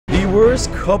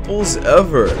worst couples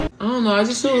ever. I don't know, I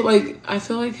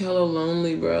feel like hella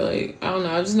lonely, bro. Like, I don't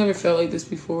know, I just never felt like this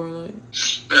before. Like,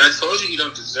 man, I told you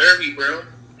don't deserve me, bro.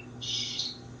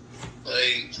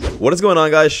 Like, what is going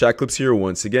on, guys? Shak-Clips here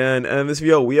once again, and in this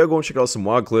video we are going to check out some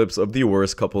wild clips of the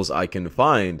worst couples I can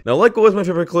find. Now, like always, my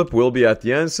favorite clip will be at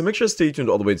the end, so make sure to stay tuned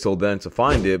all the way till then to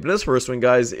find it. But in this first one,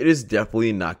 guys, it is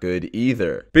definitely not good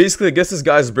either. Basically, I guess this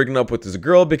guy's breaking up with this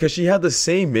girl because she had the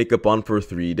same makeup on for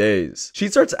 3 days. She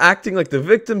starts acting like the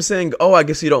victim, saying, "Oh, I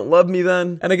guess you don't love me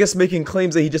then," and I guess making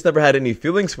claims that he just never had any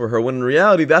feelings for her, when in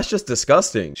reality that's just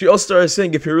disgusting. She also started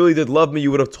saying, "If you really did love me,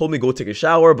 you would have told me go take a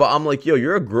shower," but I'm like, yo,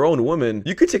 you're a grown woman.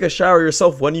 You could take a shower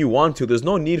yourself when you want to. There's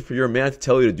no need for your man to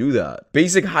tell you to do that.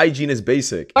 Basic hygiene is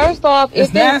basic. First off,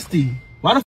 it's nasty.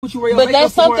 Why the f would you wear your makeup? But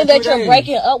that's something that you're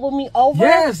breaking up with me over?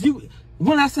 Yes,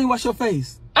 when I say wash your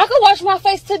face. I could wash my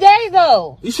face today,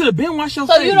 though. You should have been wash your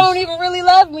face. So you don't even really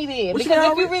love me then.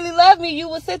 Because if you really love me, you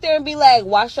would sit there and be like,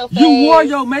 wash your face. You wore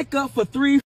your makeup for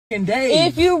 3 days.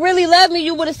 If you really love me,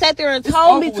 you would have sat there and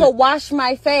told me to wash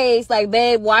my face, like,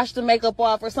 babe, wash the makeup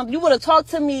off or something. You would have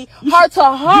talked to me heart to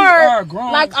heart,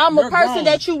 like I'm a person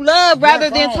that you love, rather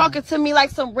than talking to me like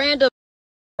some random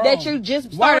that you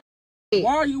just started.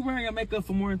 Why are you wearing your makeup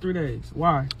for more than 3 days?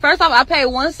 Why? First off, I paid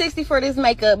 $160 for this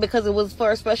makeup because it was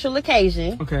for a special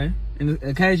occasion. Okay, and the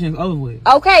occasion is over with.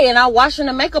 Okay, and I'm washing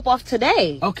the makeup off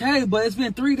today. Okay, but it's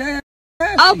been 3 days.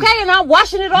 Okay, and I'm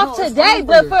washing it off today,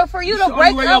 but for you to break up with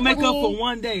me. You wear your makeup for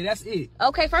 1 day, that's it.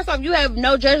 Okay, first off, you have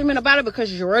no judgment about it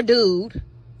because you're a dude.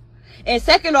 And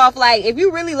second off, like, if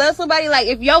you really love somebody, like,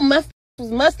 if your mustache was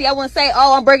musty, I wouldn't say,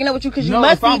 oh, I'm breaking up with you because you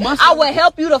musty. I would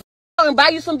help you to and buy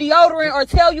you some deodorant or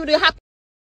tell you to hop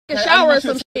in the shower or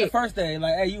some shit. The first day,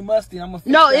 like, hey, you musty, I'm gonna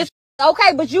fix No, it's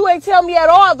okay, but you ain't tell me at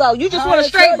all, though. You just want to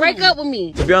straight break up with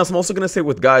me. To be honest, I'm also going to say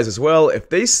with guys as well, if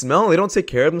they smell and they don't take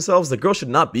care of themselves, the girl should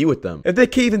not be with them. If they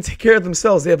can't even take care of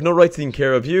themselves, they have no right to take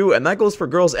care of you, and that goes for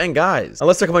girls and guys.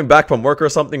 Unless they're coming back from work or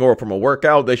something, or from a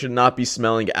workout, they should not be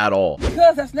smelling at all.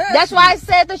 Because that's nasty. That's why I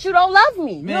said that you don't love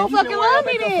me. Man, you don't fucking love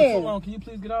me then. So can you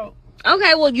please get out?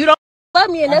 Okay, well, you don't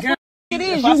love me, and that's what it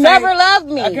is. You never loved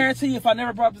me. I guarantee you, if I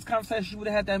never brought up this conversation, you would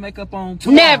have had that makeup on.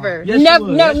 Never. Yes,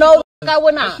 never. No, I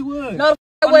would not. Yes, you would. No,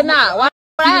 I would not. Why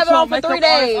would I have it on for 3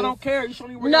 days? I don't care. You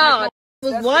shouldn't wear no, it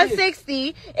was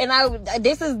 160, and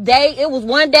it was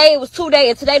 1 day, it was 2 days,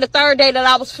 and today the 3rd day that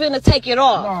I was finna take it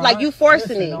off. No, like, you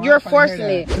forcing it. You're forcing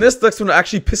it. And this next one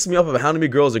actually pissed me off of how many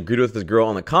girls agreed with this girl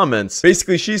on the comments.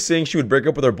 Basically, she's saying she would break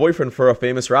up with her boyfriend for a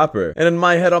famous rapper. And in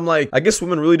my head, I'm like, I guess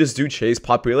women really just do chase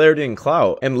popularity and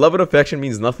clout, and love and affection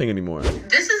means nothing anymore.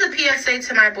 This is a PSA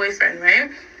to my boyfriend, right?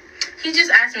 He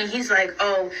just asked me, he's like,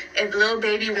 oh, if Lil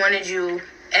Baby wanted you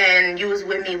and you was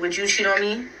with me, would you cheat on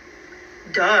me?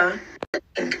 Duh.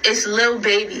 It's Lil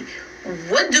Baby.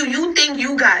 What do you think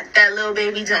you got that Lil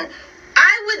Baby don't?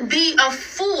 I would be a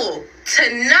fool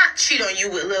to not cheat on you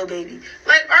with Lil Baby.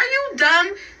 Like, are you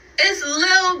dumb? It's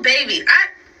Lil Baby.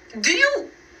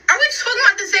 Are we talking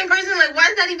about the same person? Like, why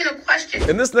is that even a question?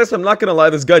 In this next, I'm not gonna lie,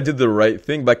 this guy did the right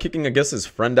thing by kicking, I guess, his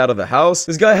friend out of the house.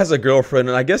 This guy has a girlfriend,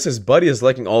 and I guess his buddy is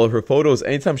liking all of her photos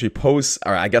anytime she posts,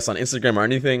 or I guess on Instagram or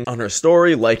anything, on her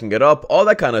story, liking it up, all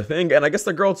that kind of thing. And I guess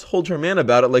the girl told her man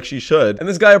about it like she should. And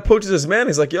this guy approaches his man,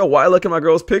 he's like, yo, why are you looking at my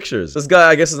girl's pictures? This guy,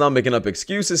 I guess, is now making up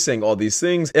excuses, saying all these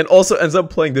things, and also ends up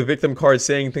playing the victim card,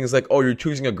 saying things like, oh, you're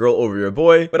choosing a girl over your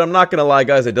boy. But I'm not gonna lie,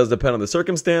 guys, it does depend on the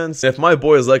circumstance. If my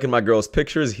boy is liking my girl's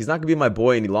pictures, he's not gonna be my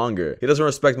boy any longer. He doesn't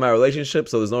respect my relationship,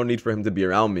 so there's no need for him to be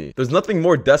around me. There's nothing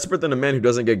more desperate than a man who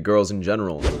doesn't get girls in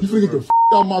general. You finna get the f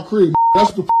out my crib.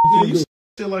 That's the f you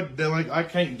shit like that. Like, I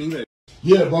can't do that.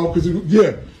 Yeah, bro. Cause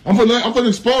I'm gonna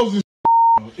expose this.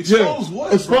 Expose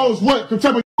what? Expose bro? What? The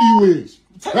type of you is.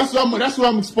 That's what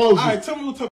I'm exposing. All right, tell me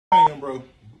what type of I am, bro.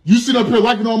 You sit up here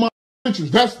liking all my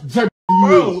pictures. That's the type of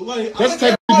you is. Like, that's the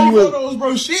type of you is.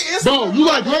 Bro, shit. Bro, you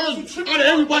like hers? Out of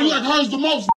everybody, you like hers the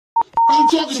most.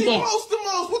 What you talking she about? Posts the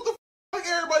most. What the f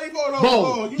everybody photos?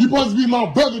 Bro, you supposed to be my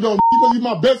brother though. You supposed to be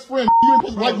my best friend. You ain't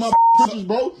supposed to like my pictures,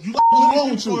 bro. You what's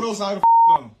wrong with you? Photos out of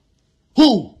them.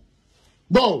 Who?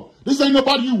 Bro, this ain't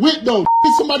nobody you with though.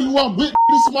 This somebody who I'm with.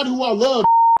 This somebody who I love.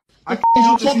 I can't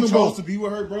help that you chose to be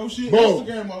with her, bro. Shit, bro.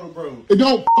 Instagram model, bro. It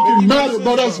don't fucking matter,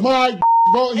 bro. That's my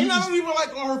bro. And I don't even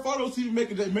like all her photos to even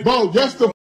make it. Bro, that's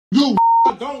the you.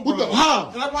 I don't, bro. What the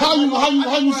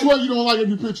how you swear you don't like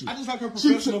every picture? I just like her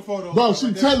professional photos. Bro,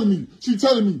 she telling me. She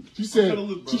said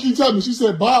she keep telling me. She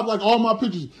said Bob like all my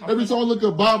pictures. Every time I look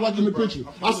at Bob liking the picture.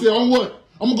 I said on what?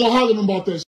 I'm gonna go holler at him about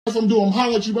that. That's what I'm doing. I'm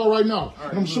hollering at you about right now.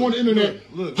 And I'm showing the internet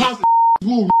how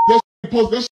move. That post.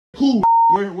 That cool.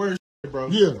 Where's bro?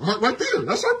 Yeah, right there.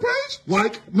 That's her page.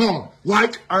 Like no,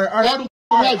 like all the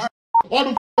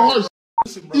hearts.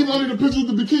 Even under the picture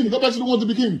with the bikini. Go back to the one with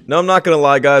the bikini. Now, I'm not gonna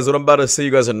lie, guys. What I'm about to say, you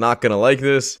guys are not gonna like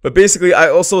this. But basically, I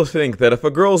also think that if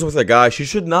a girl's with a guy, she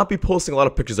should not be posting a lot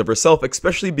of pictures of herself,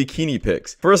 especially bikini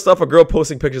pics. First off, a girl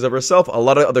posting pictures of herself, a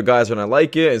lot of other guys are gonna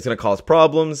like it. It's gonna cause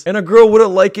problems. And a girl wouldn't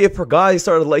like it if her guys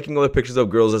started liking other pictures of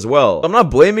girls as well. I'm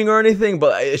not blaming her or anything,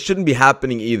 but it shouldn't be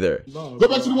happening either. Go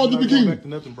back to the one with the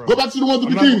bikini. Go back to the one with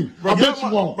the bikini. I bet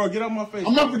you won't. Bro, get out my face.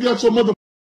 I'm not gonna get your mother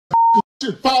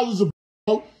shit. Foul as a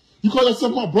bro. You call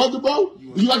yourself my brother, bro?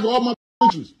 You like all my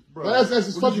pictures. Bro,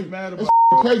 that's fucking mad about?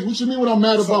 That's crazy. What you mean what I'm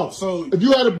mad about? So if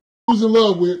you had a who's in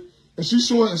love with, and she's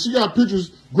showing, and she got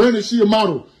pictures, granted she a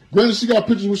model, granted she got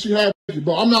pictures when she had,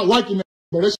 bro. I'm not liking that,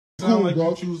 bro. That's cool, like bro.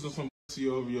 You choosing some pussy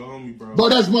over your homie, bro. Bro,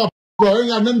 that's my bro. It ain't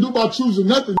got nothing to do about choosing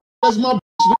nothing. That's my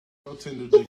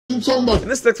In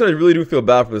this next one, I really do feel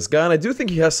bad for this guy, and I do think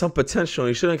he has some potential, and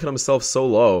he shouldn't cut himself so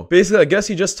low. Basically, I guess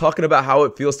he's just talking about how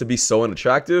it feels to be so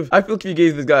unattractive. I feel like if you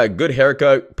gave this guy a good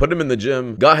haircut, put him in the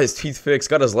gym, got his teeth fixed,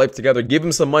 got his life together, gave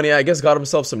him some money, I guess got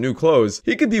himself some new clothes,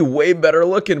 he could be way better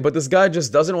looking, but this guy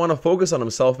just doesn't want to focus on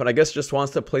himself, and I guess just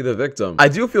wants to play the victim. I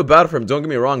do feel bad for him, don't get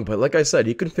me wrong, but like I said,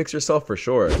 he can fix yourself for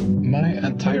sure. My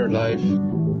entire life,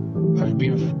 I've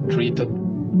been treated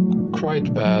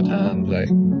quite bad, and like,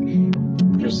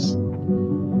 just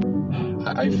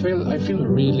I feel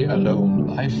really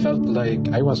alone. I felt like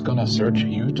I was gonna search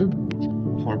YouTube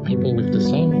for people with the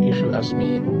same issue as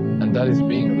me, and that is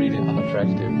being really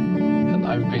unattractive. And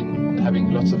I've been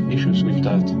having lots of issues with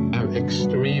that. I have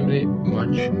extremely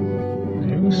much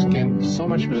loose skin, so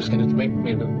much loose skin it makes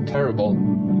me look terrible.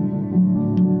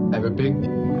 I have a big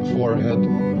forehead.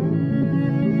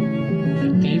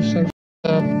 Thieves are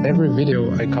every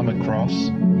video I come across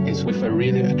is with a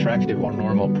really attractive or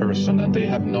normal person, and they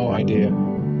have no idea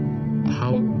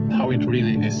how it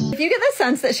really is. If you get the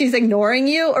sense that she's ignoring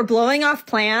you or blowing off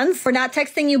plans or not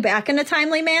texting you back in a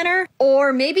timely manner,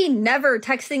 or maybe never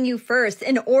texting you first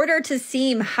in order to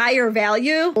seem higher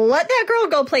value, let that girl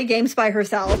go play games by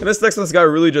herself. And this next one, this guy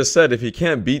really just said, if you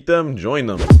can't beat them, join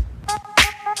them.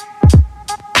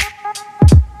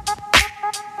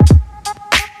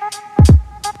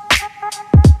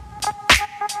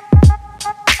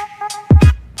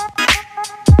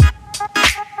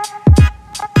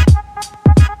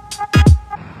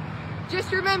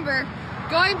 Just remember,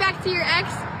 going back to your ex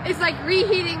is like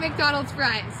reheating McDonald's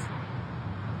fries.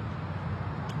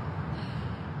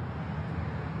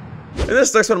 In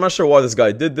this next one, I'm not sure why this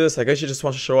guy did this. I guess he just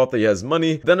wants to show off that he has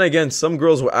money. Then again, some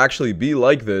girls will actually be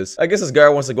like this. I guess this guy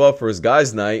wants to go out for his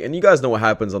guy's night, and you guys know what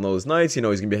happens on those nights. You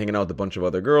know, he's gonna be hanging out with a bunch of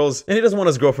other girls, and he doesn't want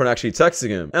his girlfriend actually texting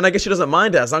him. And I guess she doesn't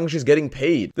mind it as long as she's getting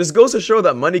paid. This goes to show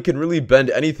that money can really bend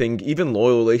anything, even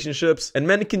loyal relationships, and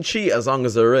men can cheat as long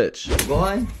as they're rich.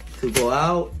 Going to go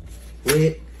out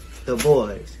with the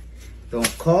boys.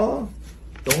 Don't call,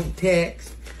 don't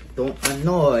text, don't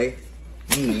annoy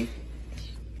me.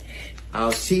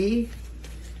 I'll see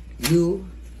you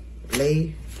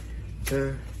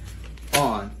later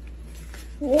on.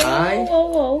 Whoa, I whoa,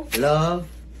 whoa. love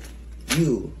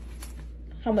you.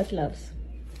 How much loves?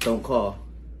 Don't call.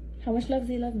 How much love does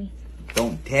he love me?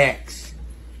 Don't text.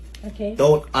 Okay.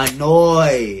 Don't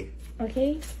annoy.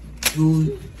 Okay.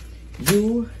 Do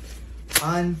you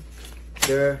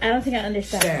understand? I don't think I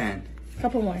understand.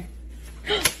 Couple more.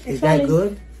 Is that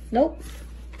good? Nope.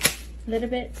 A little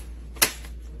bit.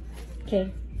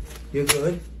 Okay. You're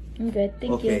good? I'm good.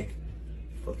 Thank you.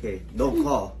 Okay. Don't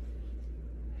call.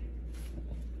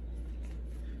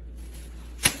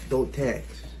 Don't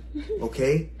text.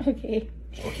 Okay? Okay.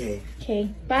 Okay. Okay.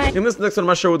 Bye. In this next one, I'm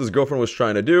not sure what this girlfriend was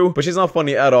trying to do, but she's not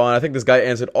funny at all, and I think this guy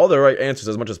answered all the right answers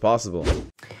as much as possible.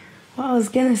 What I was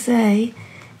gonna say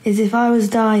is, if I was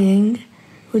dying,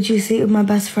 would you sleep with my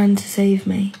best friend to save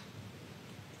me?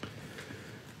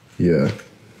 Yeah.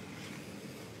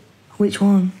 Which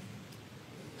one?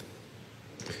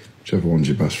 Whichever one's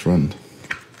your best friend.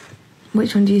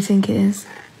 Which one do you think it is?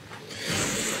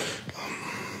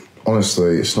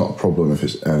 Honestly, it's not a problem if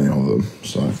it's any of them,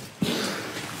 so...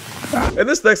 And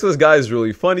this next one, this guy is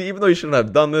really funny, even though he shouldn't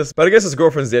have done this. But I guess his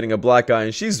girlfriend's dating a black guy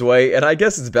and she's white. And I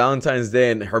guess it's Valentine's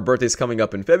Day and her birthday's coming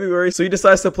up in February. So he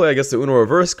decides to play, I guess, the Uno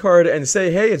reverse card and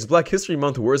say, hey, it's Black History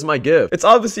Month. Where's my gift? It's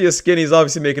obviously a skin. He's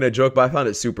obviously making a joke, but I found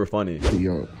it super funny.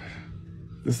 Yo,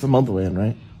 this is the month we're in,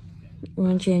 right? We're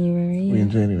in January. We're in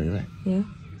January, right? Yeah.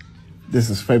 This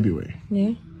is February.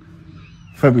 Yeah.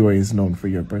 February is known for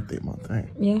your birthday month, right?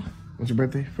 Yeah. What's your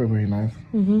birthday? February 9th?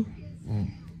 Mm-hmm.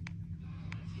 Mm.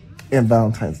 And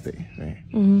Valentine's Day, right?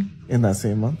 Mm-hmm. In that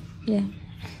same month? Yeah.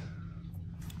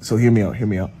 So hear me out, hear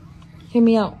me out. Hear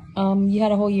me out. You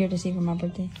had a whole year to save for my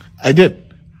birthday. I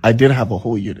did have a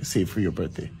whole year to save for your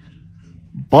birthday.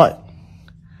 But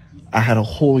I had a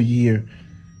whole year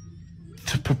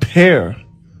to prepare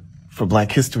for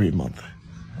Black History Month.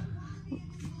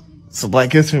 So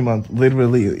Black History Month,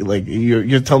 literally, like,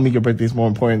 you're telling me your birthday is more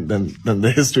important than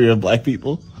the history of Black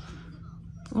people?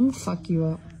 I'm gonna fuck you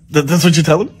up. That's what you're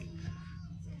telling me?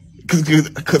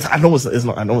 Cause I know it's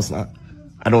not. I know it's not.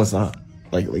 I know it's not.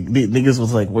 Like niggas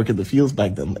was like working the fields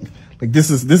back then. Like this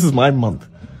is my month.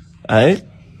 Alright?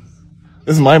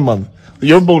 This is my month.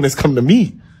 Your bonus come to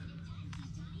me.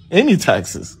 And your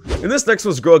taxes. In this next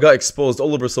one's girl got exposed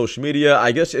all over social media.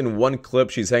 I guess in one clip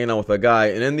she's hanging out with a guy,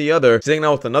 and in the other she's hanging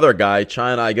out with another guy,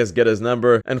 trying to, I guess, get his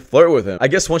number and flirt with him. I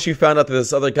guess once she found out that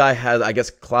this other guy had, I guess,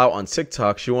 clout on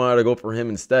TikTok, she wanted to go for him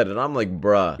instead. And I'm like,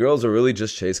 bruh, girls are really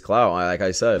just chase clout, like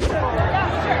I said. Wait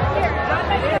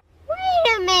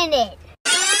a minute.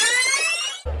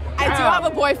 I do have a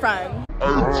boyfriend.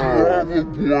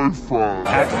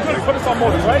 Actually, put us on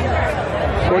motive, right?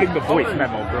 Recording the voice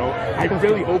memo, bro. I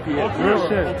really hope he is. Real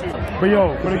shit. But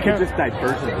yo, for the camera, just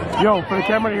diversity. Yo, for the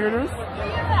camera to hear this,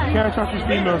 you can't trust these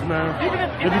females, man.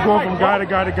 They be going from guy to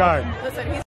guy to guy.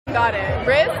 Listen, he's got it.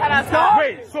 Riz had us top.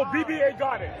 Wait, so BBA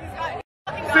got it.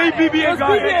 Say BBA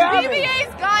got it.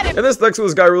 BBA's got it. And this next one,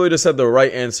 this guy really just said the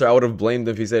right answer. I would have blamed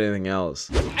him if he said anything else.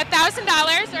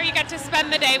 $1,000 or you get to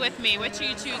spend the day with me. Which are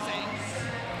you choosing?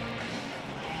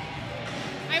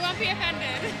 I won't be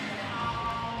offended.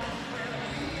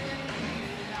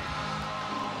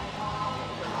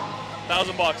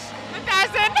 $1,000.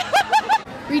 1,000.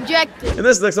 Rejected. And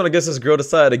this next one, I guess this girl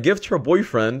decided to gift her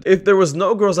boyfriend if there was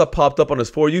no girls that popped up on his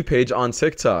For You page on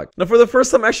TikTok. Now, for the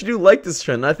first time, I actually do like this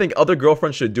trend, and I think other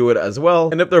girlfriends should do it as well.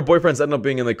 And if their boyfriends end up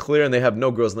being in the clear and they have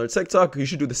no girls on their TikTok, you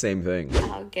should do the same thing.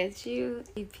 I'll get you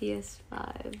a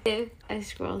PS5 if I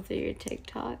scroll through your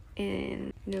TikTok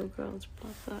and no girls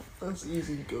pop up. That's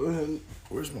easy. Go ahead.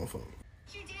 Where's my phone?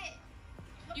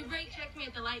 You break checked me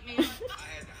at the light, man.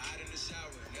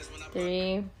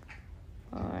 3,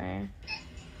 4,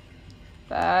 5,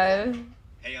 6,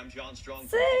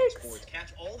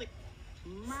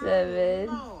 7,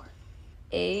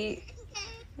 8,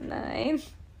 9.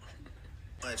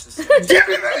 That's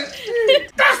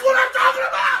what I'm talking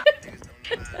about!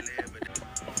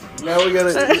 Now we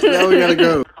gotta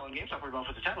go.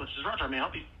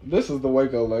 This is the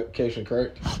Waco location,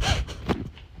 correct?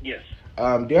 Yes.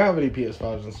 Do you have any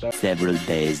PS5s and stuff? Several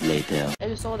days later. It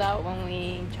was sold out when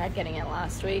we tried getting it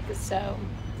last week, so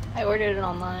I ordered it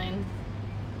online.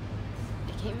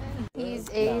 It came in. He's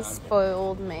a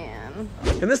spoiled man.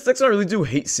 And this next one, I really do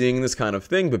hate seeing this kind of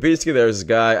thing, but basically there's this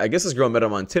guy, I guess this girl met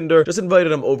him on Tinder, just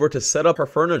invited him over to set up her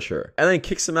furniture, and then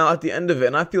kicks him out at the end of it,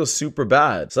 and I feel super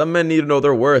bad. Some men need to know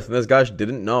their worth, and this guy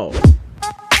didn't know.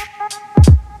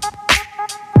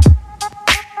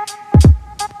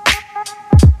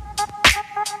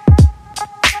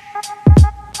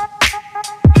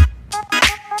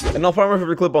 And I'll find my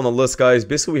favorite clip on the list, guys.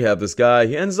 Basically, we have this guy.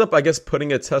 He ends up, I guess,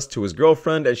 putting a test to his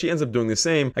girlfriend, and she ends up doing the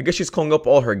same. I guess she's calling up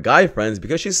all her guy friends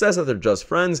because she says that they're just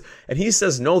friends, and he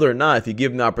says no, they're not. If you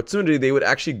give them the opportunity, they would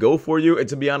actually go for you. And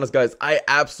to be honest, guys, I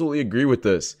absolutely agree with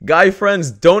this. Guy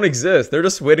friends don't exist. They're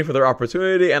just waiting for their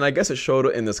opportunity, and I guess it showed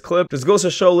in this clip. This goes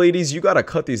to show, ladies, you gotta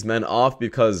cut these men off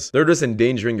because they're just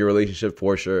endangering your relationship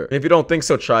for sure. And if you don't think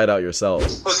so, try it out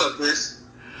yourselves. What's up, Chris?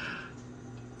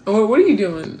 Oh, what are you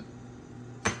doing?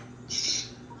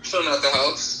 Filling out the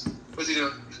house. What's he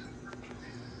doing?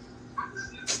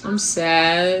 I'm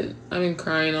sad. I've been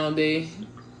crying all day.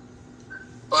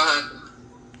 What happened?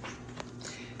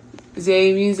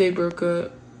 Me and Zay broke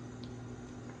up.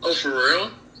 Oh, for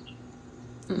real?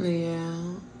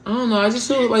 Yeah. I don't know. I just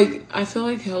feel like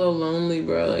hella lonely,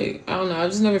 bro. Like, I don't know. I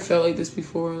just never felt like this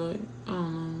before. Like, I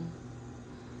don't know.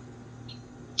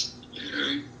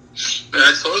 Man,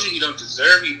 I told you don't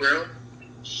deserve me, bro.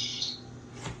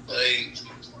 Like,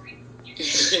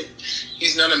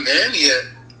 he's not a man yet.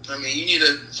 I mean, you need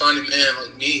to find a man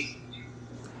like me.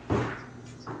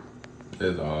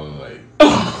 That's all, like,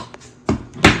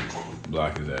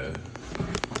 block his ass.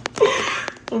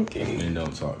 Okay. And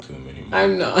don't talk to him anymore.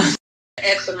 I'm not.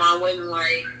 Ex of mine wouldn't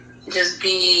like just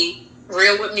be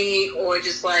real with me or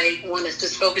just like want to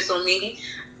just focus on me.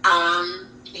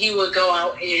 He would go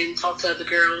out and talk to other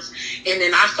girls, and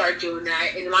then I started doing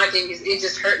that. And my thing is, it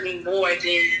just hurt me more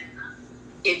than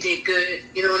it did good.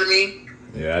 You know what I mean?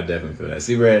 Yeah, I definitely feel that.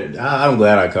 See, Brad, I'm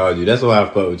glad I called you. That's why I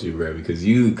fuck with you, Brad, because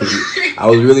I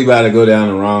was really about to go down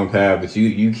the wrong path, but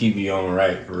you keep me on the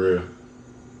right, for real.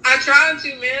 I tried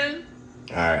to, man.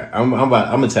 All right, I'm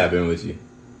gonna tap in with you.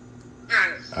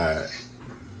 All right.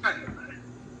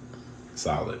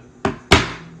 Solid.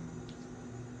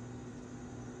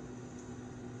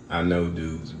 I know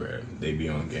dudes, Brad. They be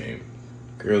on game.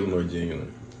 Girls more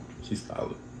genuine. She's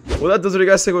solid. Well, that does it,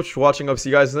 guys. Thank you for watching. I'll see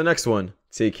you guys in the next one.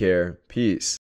 Take care. Peace.